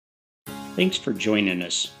Thanks for joining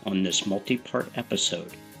us on this multi-part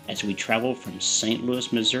episode as we travel from St.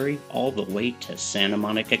 Louis, Missouri all the way to Santa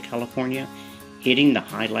Monica, California, hitting the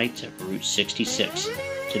highlights of Route 66.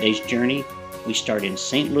 Today's journey, we start in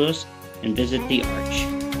St. Louis and visit the Arch.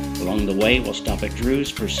 Along the way, we'll stop at Drew's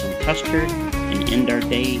for some custard and end our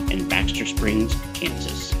day in Baxter Springs,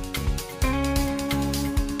 Kansas.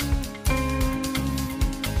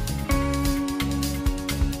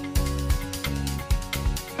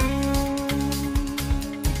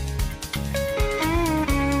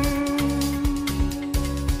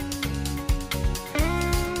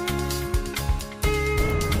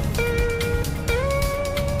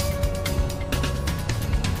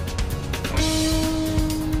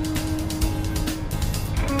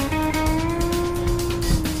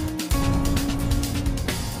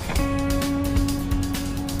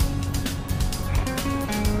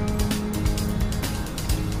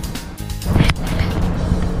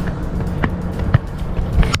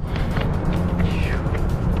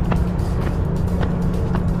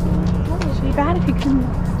 Bad if you couldn't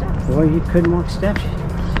walk steps. Boy, you couldn't walk steps,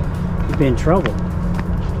 you'd be in trouble.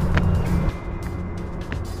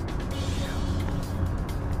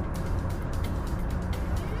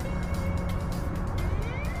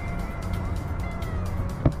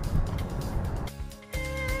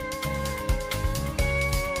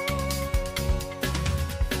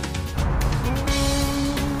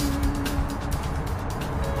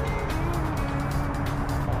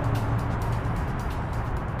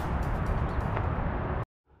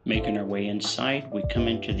 Making our way inside, we come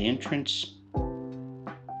into the entrance.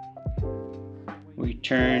 We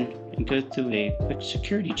turn and go through a quick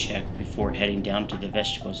security check before heading down to the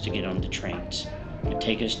vestibules to get on the trains to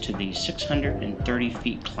take us to the 630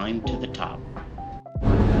 feet climb to the top.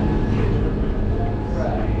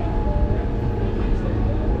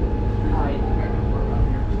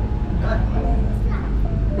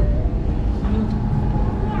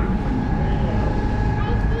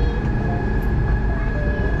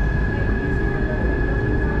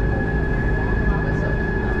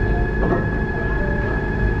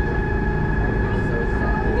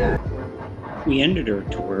 We ended our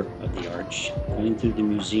tour of the Arch going through the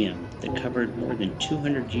museum that covered more than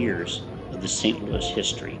 200 years of the St. Louis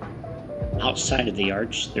history. Outside of the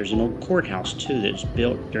Arch, there's an old courthouse too that was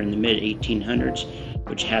built during the mid-1800s,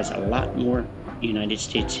 which has a lot more United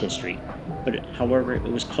States history, but however, it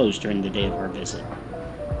was closed during the day of our visit.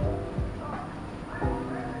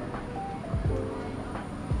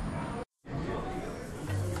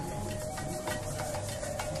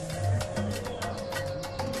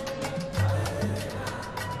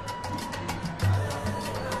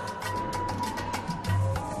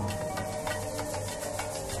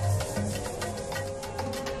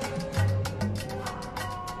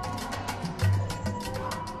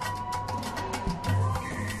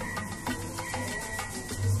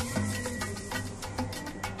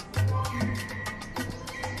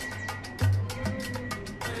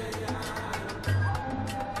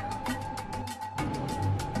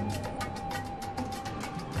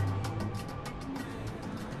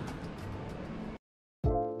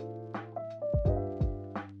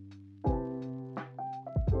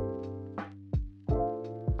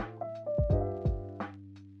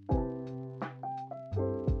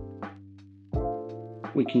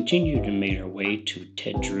 We continued and made our way to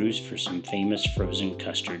Ted Drew's for some famous frozen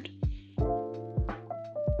custard.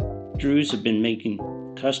 Drew's have been making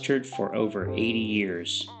custard for over 80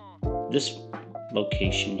 years. This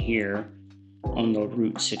location here on the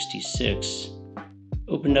Route 66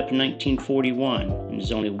 opened up in 1941 and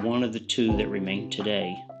is only one of the two that remain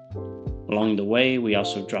today. Along the way, we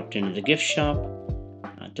also dropped into the gift shop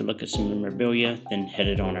to look at some memorabilia, then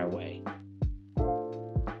headed on our way.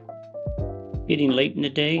 Getting late in the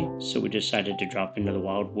day, so we decided to drop into the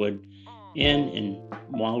Wildwood Inn in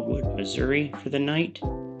Wildwood, Missouri for the night,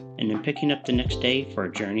 and then picking up the next day for our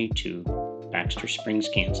journey to Baxter Springs,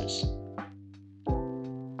 Kansas.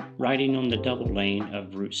 Riding on the double lane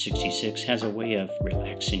of Route 66 has a way of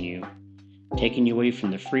relaxing you, taking you away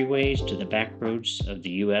from the freeways to the back roads of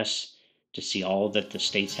the U.S. to see all that the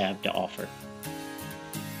states have to offer.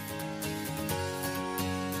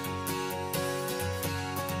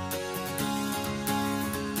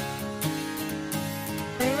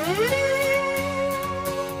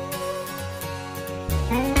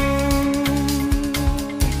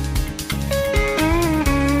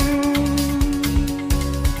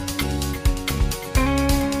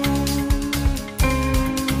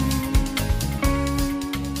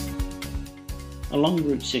 Along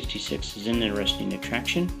Route 66 is an interesting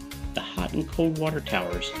attraction, the hot and cold water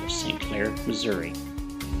towers of St. Clair, Missouri.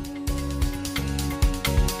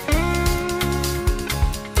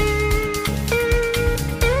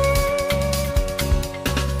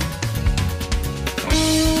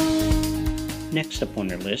 Next up on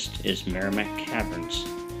their list is Merrimack Caverns.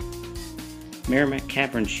 Merrimack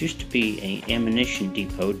Caverns used to be an ammunition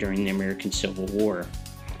depot during the American Civil War.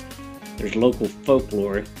 There's local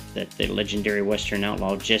folklore that the legendary Western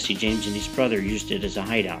outlaw Jesse James and his brother used it as a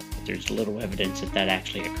hideout, but there's little evidence that that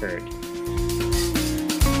actually occurred.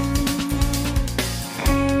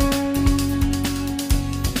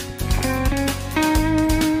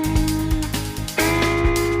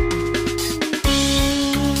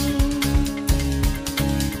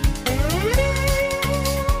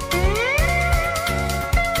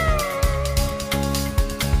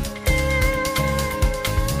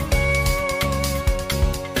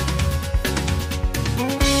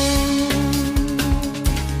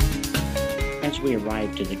 As we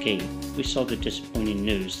arrived to the gate, we saw the disappointing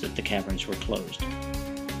news that the caverns were closed.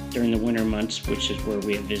 During the winter months, which is where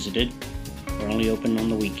we have visited, we're only open on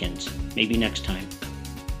the weekends. Maybe next time.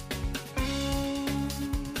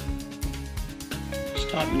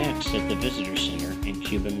 Stop next at the Visitor Center in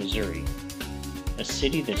Cuba, Missouri. A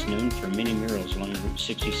city that's known for many murals along Route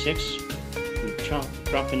 66, we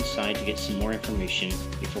drop inside to get some more information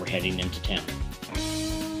before heading into town.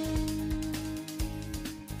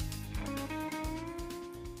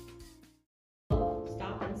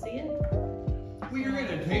 Stop and see it. Well, you're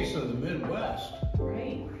getting a taste of the Midwest.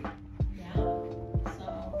 Right. Yeah.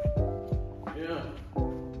 So. Yeah.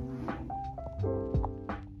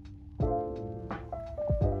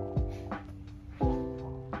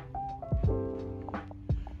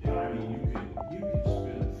 Yeah, I mean, you can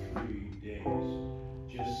spend 3 days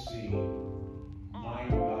just seeing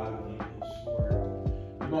mind-boggling historic.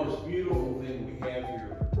 The most beautiful thing we have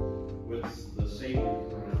here with the sacred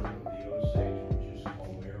ground of the Osage, which is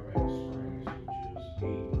called Merrimack Springs, which is 8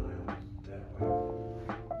 miles that way.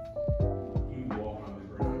 You walk on the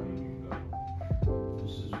ground and you go,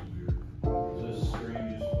 this is weird. This is the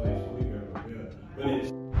strangest place we've ever been. But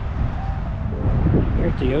it's We're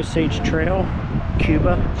at the Osage Trail,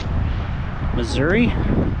 Cuba, Missouri.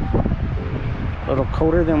 A little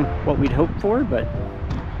colder than what we'd hoped for, but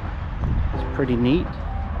it's pretty neat.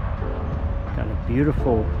 Got a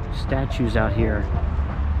beautiful statues out here.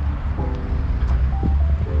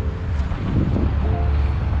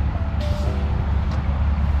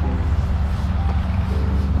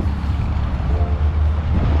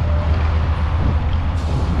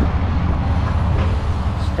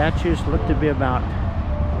 Statues look to be about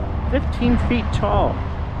 15 feet tall.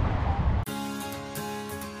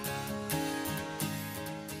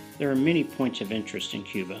 There are many points of interest in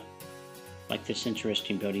Cuba, like this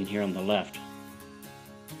interesting building here on the left.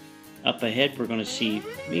 Up ahead, we're going to see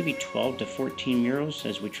maybe 12 to 14 murals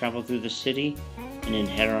as we travel through the city and then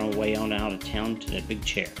head our way on out of town to the big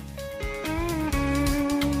chair.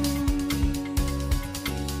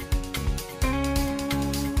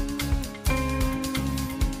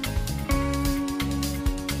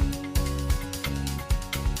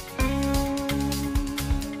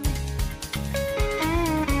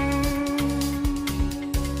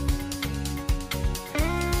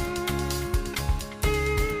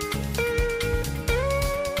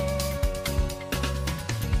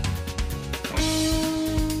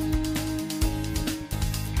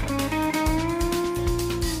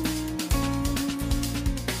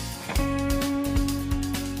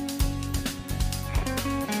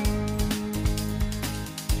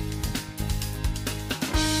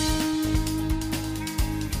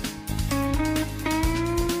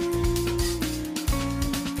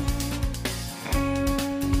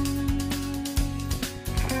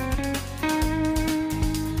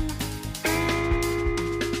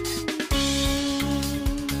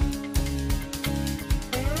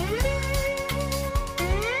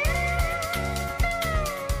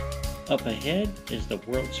 Up ahead is the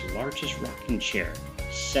world's largest rocking chair,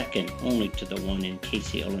 second only to the one in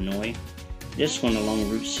Casey, Illinois. This one along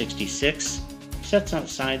Route 66 sits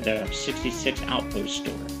outside the 66 Outpost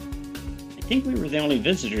store. I think we were the only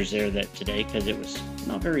visitors there today because it was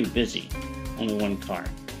not very busy, only one car,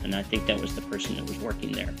 and I think that was the person that was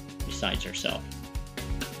working there besides herself.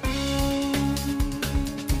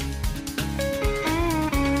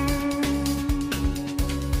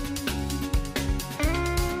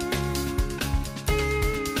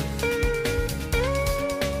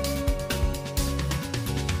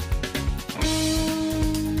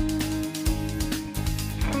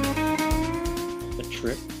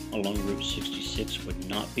 Trip along Route 66 would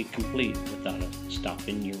not be complete without a stop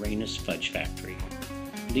in Uranus Fudge Factory.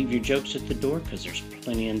 Leave your jokes at the door because there's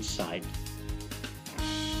plenty inside.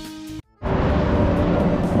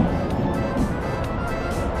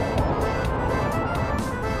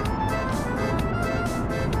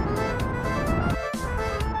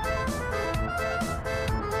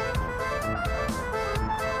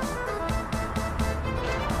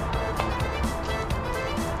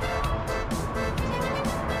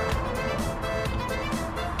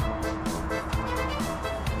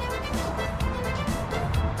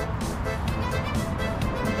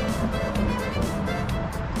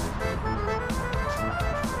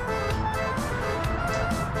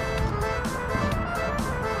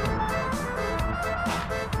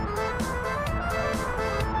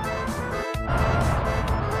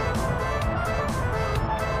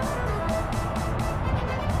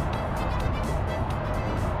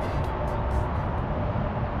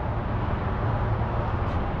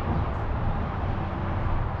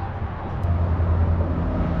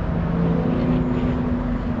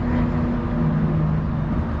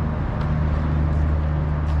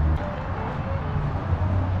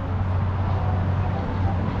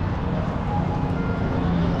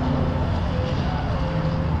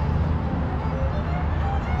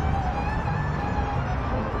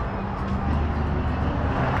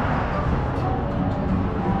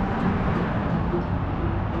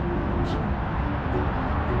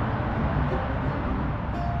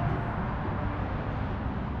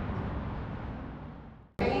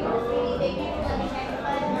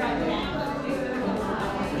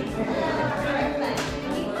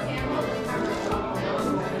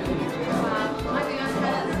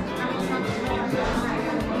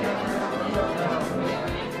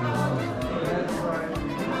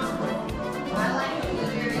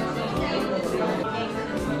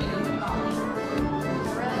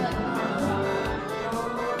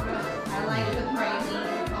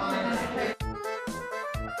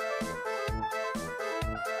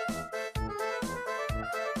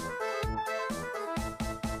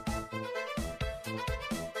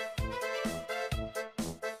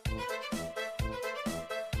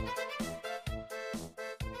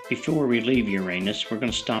 Before we leave Uranus, we're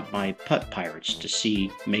going to stop by Putt Pirates to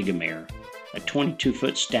see Megamare, a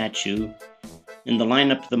 22-foot statue in the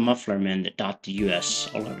lineup of the muffler men that dot the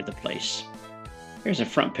U.S. all over the place. Here's a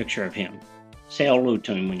front picture of him. Say hello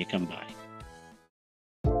to him when you come by.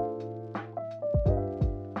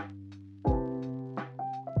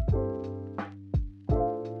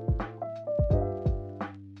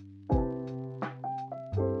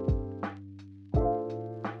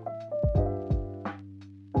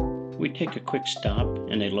 We take a quick stop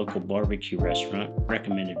in a local barbecue restaurant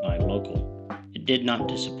recommended by a local. It did not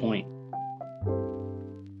disappoint.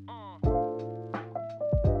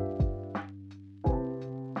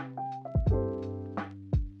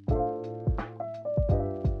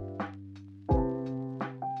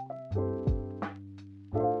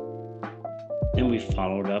 Then we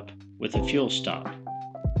followed up with a fuel stop.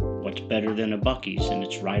 What's better than a Buc-ee's, and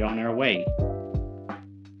it's right on our way.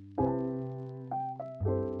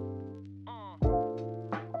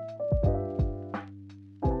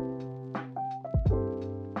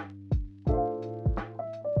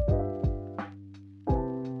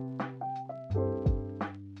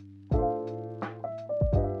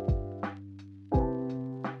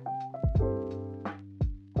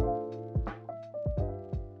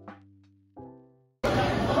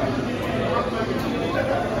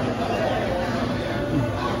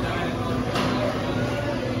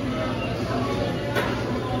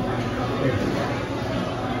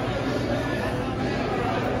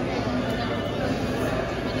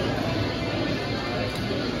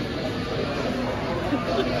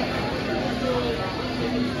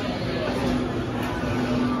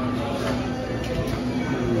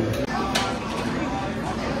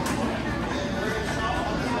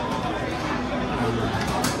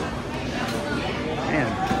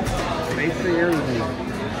 Man, basically everything.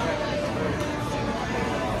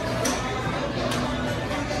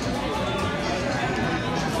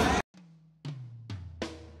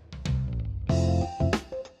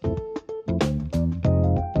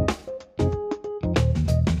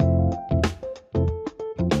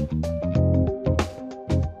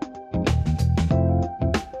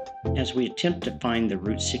 As we attempt to find the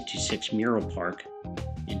Route 66 mural park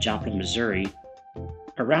in Joplin, Missouri,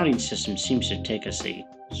 our routing system seems to take us a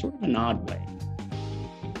sort of an odd way.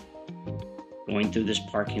 Going through this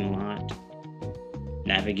parking lot,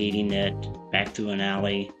 navigating it, back through an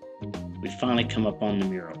alley, we finally come up on the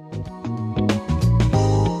mural.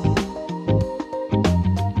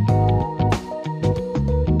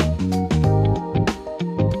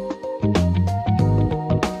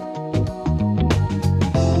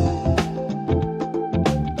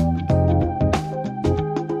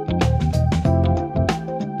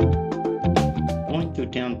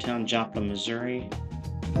 Downtown Joplin, Missouri.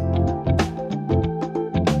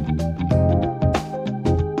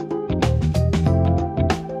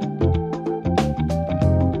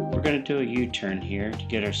 We're going to do a U-turn here to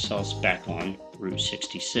get ourselves back on Route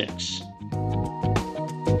 66.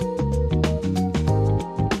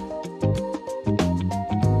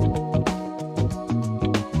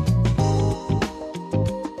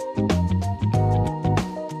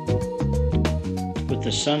 With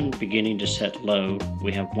the sun beginning to set low,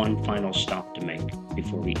 we have one final stop to make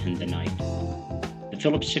before we end the night. The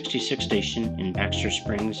Phillips 66 station in Baxter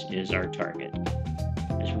Springs is our target.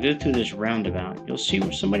 As we go through this roundabout, you'll see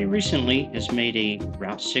where somebody recently has made a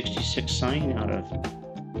Route 66 sign out of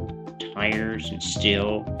tires and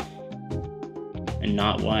steel and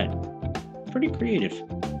not what. Pretty creative.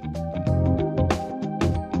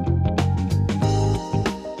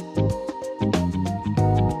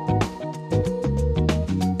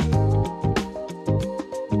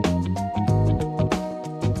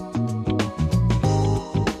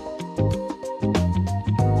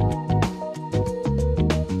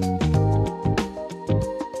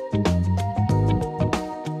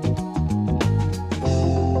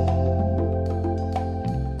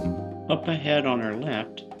 Up ahead on our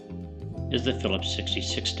left is the Phillips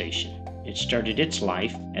 66 station. It started its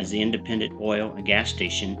life as the independent oil and gas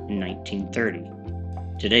station in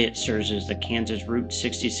 1930. Today it serves as the Kansas Route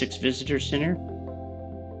 66 Visitor Center.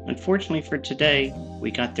 Unfortunately for today,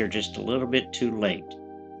 we got there just a little bit too late.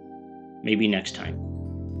 Maybe next time.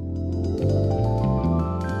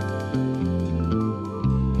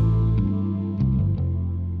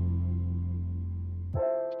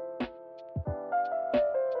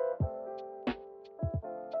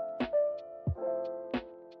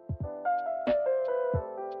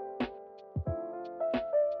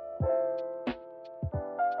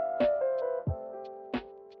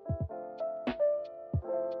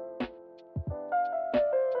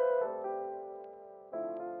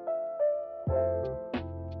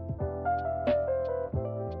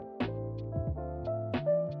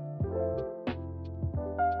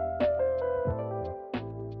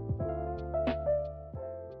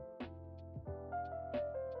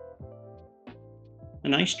 A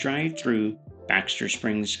nice drive through Baxter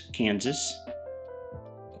Springs, Kansas.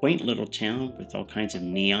 Quaint little town with all kinds of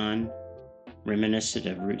neon, reminiscent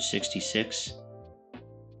of Route 66.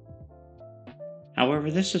 However,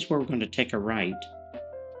 this is where we're going to take a right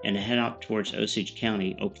and head out towards Osage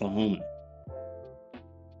County, Oklahoma,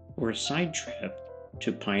 or a side trip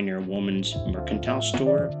to Pioneer Woman's Mercantile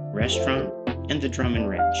Store, Restaurant, and the Drum and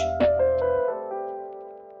Ranch.